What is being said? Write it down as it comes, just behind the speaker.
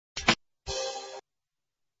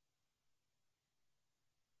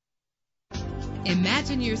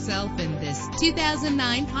Imagine yourself in this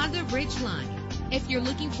 2009 Honda Ridgeline. If you're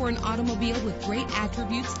looking for an automobile with great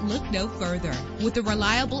attributes, look no further. With a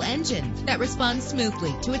reliable engine that responds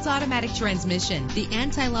smoothly to its automatic transmission, the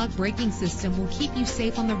anti-lock braking system will keep you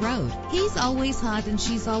safe on the road. He's always hot and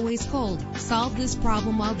she's always cold. Solve this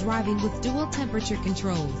problem while driving with dual temperature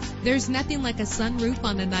controls. There's nothing like a sunroof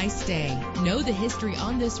on a nice day. Know the history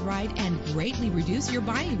on this ride and greatly reduce your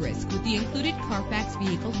buying risk with the included Carfax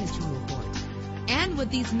Vehicle History Report. And with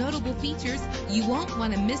these notable features, you won't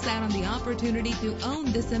want to miss out on the opportunity to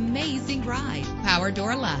own this amazing ride. Power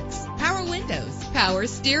door locks, power windows, power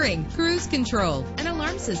steering, cruise control, an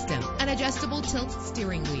alarm system, an adjustable tilt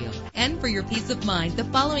steering wheel. And for your peace of mind, the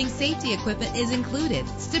following safety equipment is included: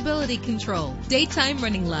 stability control, daytime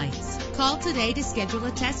running lights. Call today to schedule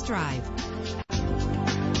a test drive.